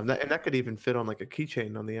 like And that could even fit on like a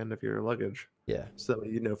keychain on the end of your luggage, yeah, so that way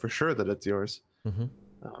you know for sure that it's yours. hmm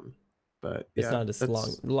Um, but it's yeah, not as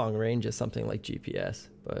that's long range as something like GPS.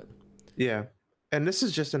 But yeah. And this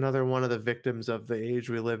is just another one of the victims of the age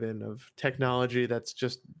we live in of technology that's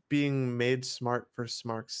just being made smart for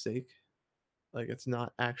smart's sake. Like it's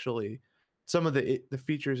not actually some of the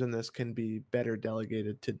features in this can be better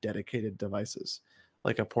delegated to dedicated devices,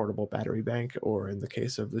 like a portable battery bank, or in the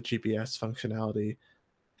case of the GPS functionality,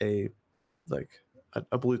 a like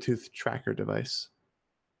a Bluetooth tracker device.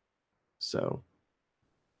 So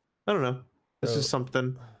I don't know. This is so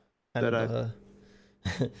something kind that of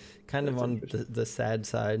I kind of that's on interesting. the sad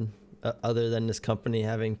side, other than this company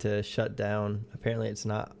having to shut down. Apparently it's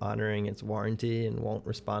not honoring its warranty and won't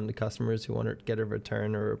respond to customers who want to get a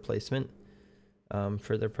return or replacement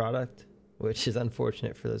for their product, which is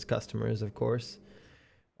unfortunate for those customers, of course.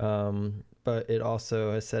 But it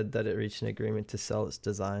also has said that it reached an agreement to sell its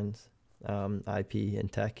designs, IP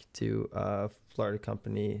and tech to a Florida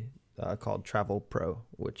company called Travel Pro,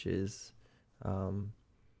 um,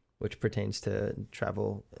 which pertains to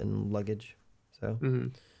travel and luggage. So Hmm.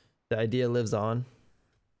 the idea lives on.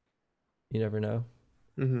 You never know.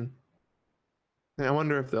 Hmm. And I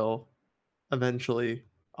wonder if they'll eventually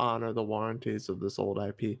honor the warranties of this old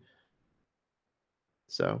IP.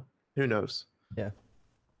 So who knows? Yeah.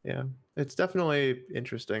 Yeah. it's definitely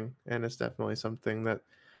interesting, and it's definitely something that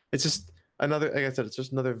it's just another, like I said, it's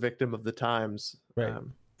just another victim of the times. Right.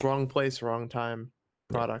 Wrong place, wrong time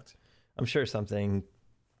Yeah. product. I'm sure something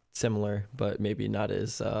similar, but maybe not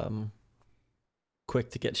as quick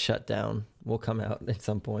to get shut down will come out at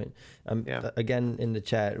some point. Yeah. Again, in the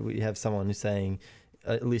chat, we have someone who's saying,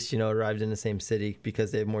 at least, arrived in the same city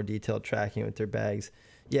because they have more detailed tracking with their bags.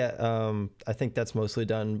 Yeah, I think that's mostly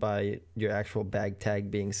done by your actual bag tag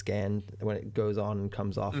being scanned when it goes on and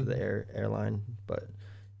comes off of the airline. But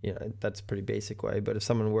that's a pretty basic way. But if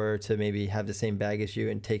someone were to maybe have the same bag as you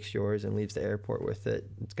and takes yours and leaves the airport with it,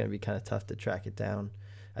 it's going to be kind of tough to track it down.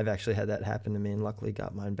 I've actually had that happen to me and luckily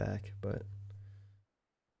got mine back. But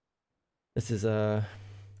this is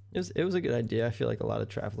it was a good idea. I feel like a lot of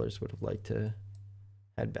travelers would have liked to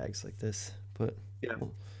had bags like this, but Yeah.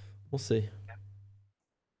 we'll see.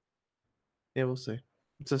 Yeah, we'll see.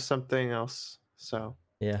 It's just something else. So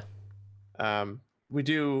Yeah. We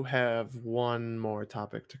do have one more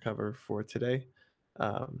topic to cover for today.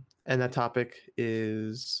 And that topic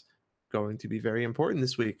is going to be very important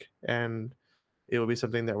this week. And it will be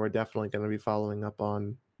something that we're definitely going to be following up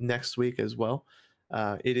on next week as well.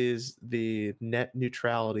 It is the net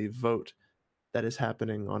neutrality vote that is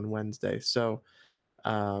happening on Wednesday. So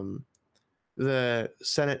the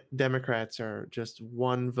Senate Democrats are just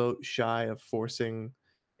one vote shy of forcing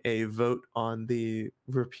a vote on the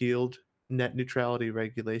repealed net neutrality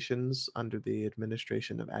regulations under the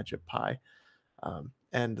administration of Ajit Pai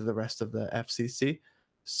and the rest of the FCC.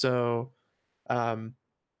 So um,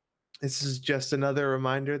 this is just another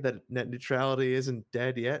reminder that net neutrality isn't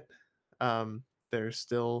dead yet. There's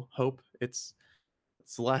still hope. It's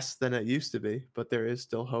less than it used to be, but there is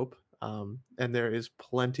still hope. And there is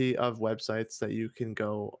plenty of websites that you can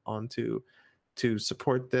go onto to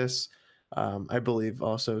support this. I believe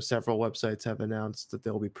also several websites have announced that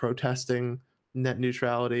they'll be protesting net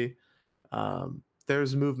neutrality.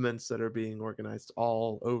 There's movements that are being organized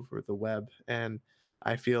all over the web, and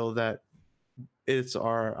I feel that it's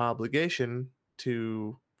our obligation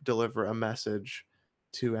to deliver a message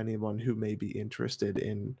to anyone who may be interested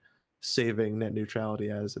in saving net neutrality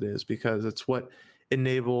as it is, because it's what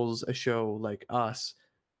enables a show like us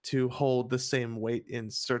to hold the same weight in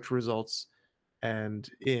search results and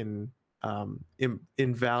in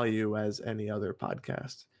value as any other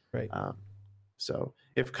podcast. Right. So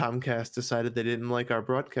if Comcast decided they didn't like our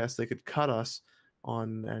broadcast, they could cut us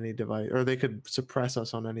on any device, or they could suppress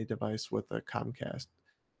us on any device with a Comcast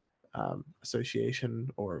association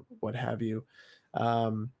or what have you.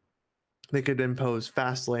 They could impose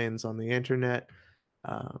fast lanes on the internet,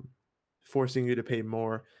 forcing you to pay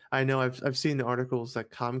more. I know I've seen the articles that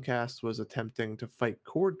Comcast was attempting to fight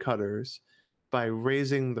cord cutters by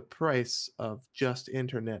raising the price of just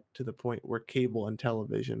internet to the point where cable and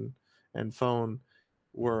television and phone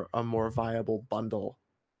were a more viable bundle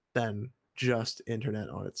than just internet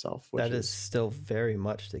on itself. That is still very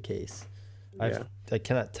much the case. Yeah. I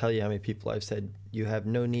cannot tell you how many people I've said, you have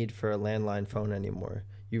no need for a landline phone anymore.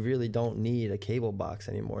 You really don't need a cable box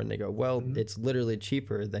anymore. And they go, well, it's literally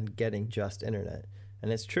cheaper than getting just internet.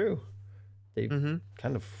 And it's true. They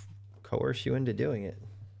kind of coerce you into doing it.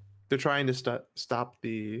 They're trying to stop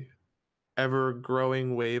the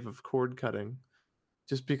ever-growing wave of cord cutting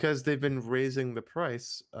just because they've been raising the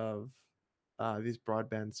price of these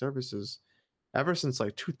broadband services ever since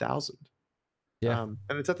like 2000. Yeah. And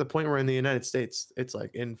it's at the point where in the United States, it's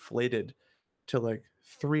like inflated to like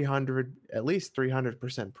 300, at least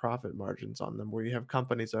 300% profit margins on them, where you have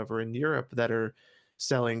companies over in Europe that are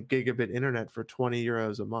selling gigabit internet for 20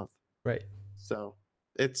 euros a month. Right. So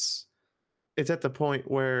it's at the point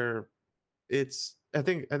where I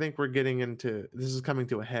think we're getting into, this is coming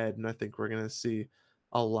to a head, and I think we're going to see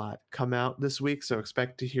a lot come out this week. So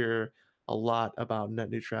expect to hear a lot about net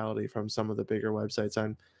neutrality from some of the bigger websites.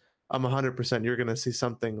 I'm 100% you're going to see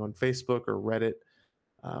something on Facebook or Reddit,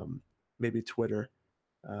 maybe Twitter,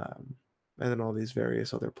 and then all these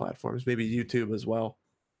various other platforms, maybe YouTube as well.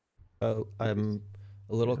 I'm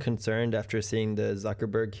a little concerned after seeing the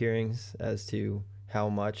Zuckerberg hearings as to how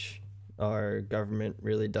much our government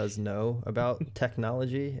really does know about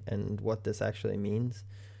technology and what this actually means.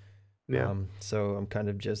 Yeah. So I'm kind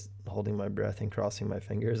of just holding my breath and crossing my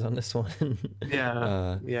fingers on this one.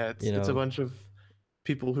 Yeah. It's a bunch of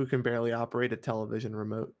people who can barely operate a television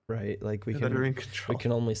remote. Right. Like we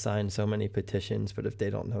can only sign so many petitions, but if they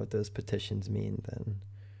don't know what those petitions mean, then.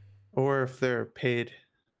 Or if they're paid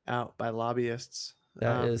out by lobbyists.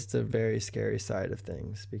 That is the very scary side of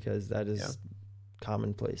things, because that is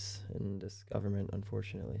commonplace in this government,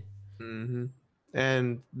 unfortunately.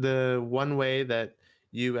 And the one way that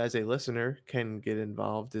you as a listener can get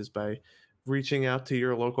involved is by reaching out to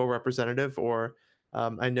your local representative, or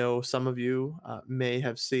I know some of you may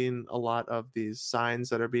have seen a lot of these signs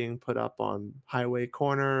that are being put up on highway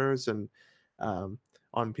corners and um,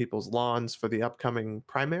 on people's lawns for the upcoming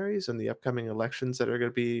primaries and the upcoming elections that are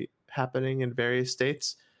going to be happening in various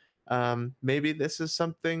states. Maybe this is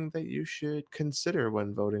something that you should consider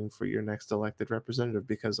when voting for your next elected representative,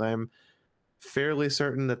 because I'm fairly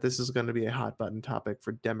certain that this is going to be a hot button topic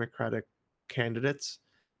for Democratic candidates.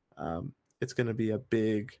 It's going to be a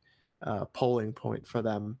big polling point for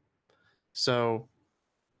them. So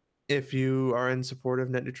if you are in support of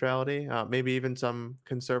net neutrality, maybe even some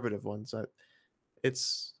conservative ones,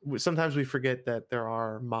 it's sometimes we forget that there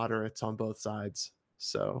are moderates on both sides.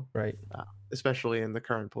 So, Right. especially in the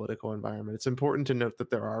current political environment, it's important to note that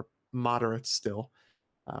there are moderates still.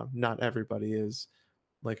 Not everybody is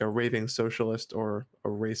like a raving socialist or a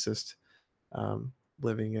racist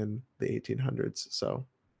living in the 1800s. So,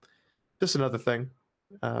 just another thing.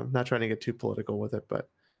 Not trying to get too political with it, but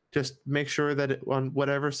just make sure that on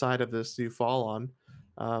whatever side of this you fall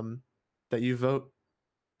on, that you vote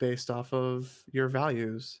based off of your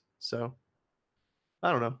values. So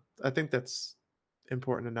I don't know. I think that's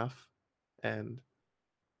important enough. And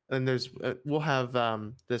there's we'll have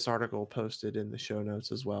this article posted in the show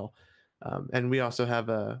notes as well. And we also have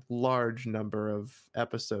a large number of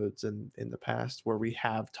episodes in the past where we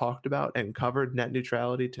have talked about and covered net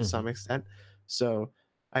neutrality to some extent. So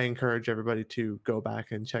I encourage everybody to go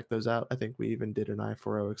back and check those out. I think we even did an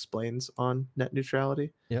I4O explains on net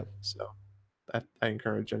neutrality. Yep. So I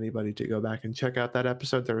encourage anybody to go back and check out that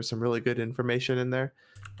episode. There was some really good information in there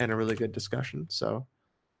and a really good discussion. So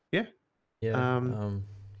yeah.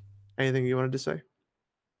 Anything you wanted to say?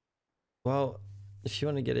 Well, if you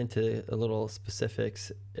want to get into a little specifics,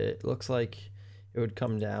 it looks like it would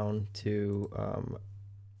come down to,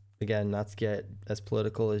 again, not to get as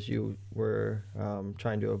political as you were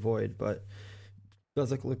trying to avoid, but it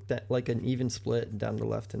does look like an even split down the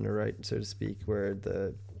left and the right, so to speak, where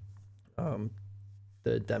the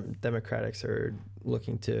Democrats are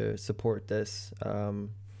looking to support this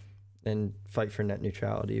and fight for net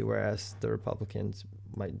neutrality, whereas the Republicans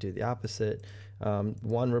might do the opposite.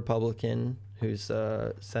 One Republican, who's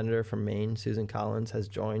a senator from Maine, Susan Collins, has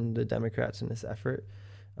joined the Democrats in this effort,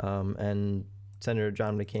 and Senator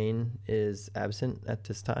John McCain is absent at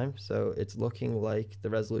this time. So it's looking like the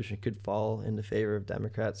resolution could fall in the favor of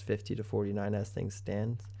Democrats 50-49 as things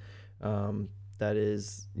stand. That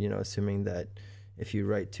is, assuming that if you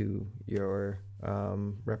write to your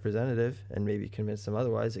representative and maybe convince them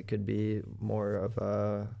otherwise, it could be more of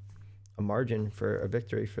a margin for a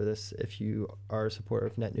victory for this if you are a supporter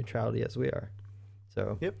of net neutrality as we are.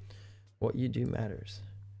 So yep, what you do matters.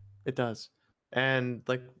 It does. And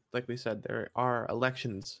like we said, there are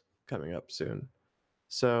elections coming up soon.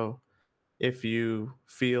 So if you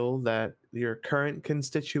feel that your current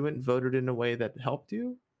constituent voted in a way that helped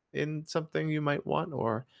you in something you might want,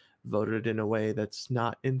 or voted in a way that's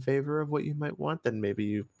not in favor of what you might want, then maybe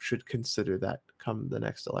you should consider that come the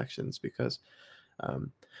next elections, because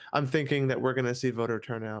I'm thinking that we're going to see voter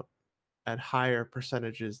turnout at higher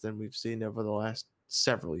percentages than we've seen over the last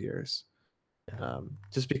several years.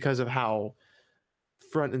 Just because of how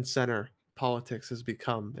front and center politics has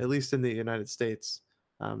become, at least in the United States.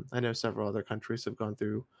 I know several other countries have gone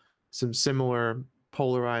through some similar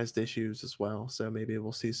polarized issues as well. So maybe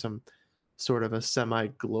we'll see some sort of a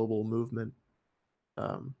semi-global movement.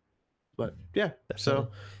 But yeah, Definitely.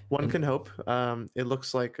 So one can hope. It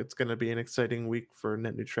looks like it's going to be an exciting week for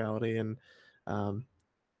net neutrality, and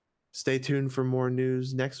stay tuned for more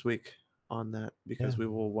news next week on that, because we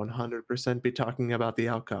will 100% be talking about the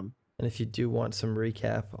outcome. And if you do want some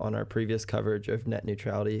recap on our previous coverage of net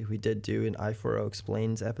neutrality, we did do an I4O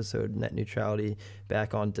Explains episode, net neutrality,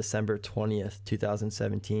 back on December 20th,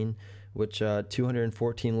 2017, which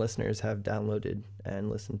 214 listeners have downloaded and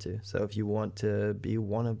listened to. So if you want to be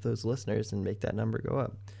one of those listeners and make that number go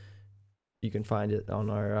up, you can find it on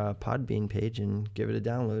our Podbean page and give it a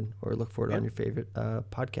download, or look for it on your favorite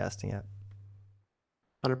podcasting app.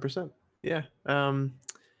 100%. Yeah.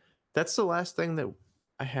 That's the last thing that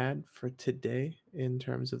I had for today in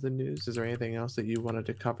terms of the news. Is there anything else that you wanted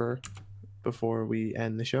to cover before we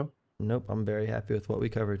end the show? Nope, I'm very happy with what we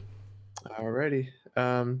covered. Alrighty.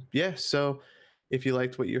 So if you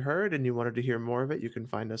liked what you heard and you wanted to hear more of it, you can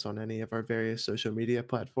find us on any of our various social media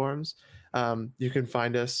platforms. You can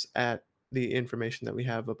find us at the information that we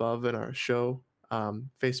have above in our show,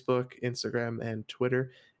 Facebook, Instagram, and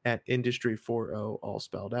Twitter at Industry40, all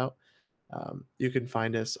spelled out. You can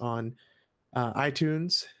find us on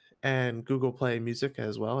iTunes and Google Play Music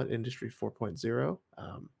as well at Industry 4.0.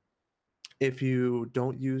 If you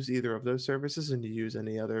don't use either of those services and you use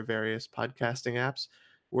any other various podcasting apps,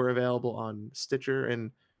 we're available on Stitcher and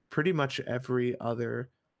pretty much every other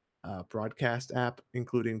broadcast app,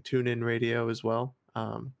 including TuneIn Radio as well.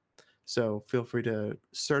 So feel free to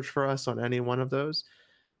search for us on any one of those.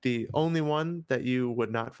 The only one that you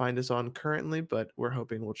would not find us on currently, but we're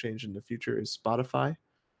hoping will change in the future, is Spotify.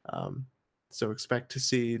 So expect to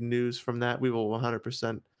see news from that. We will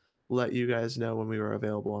 100% let you guys know when we are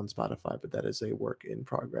available on Spotify, but that is a work in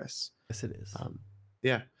progress. Yes, it is.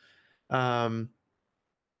 Yeah.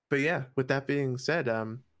 But yeah, with that being said,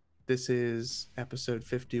 this is episode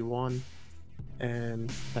 51,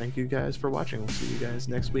 and thank you guys for watching. We'll see you guys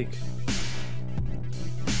next week.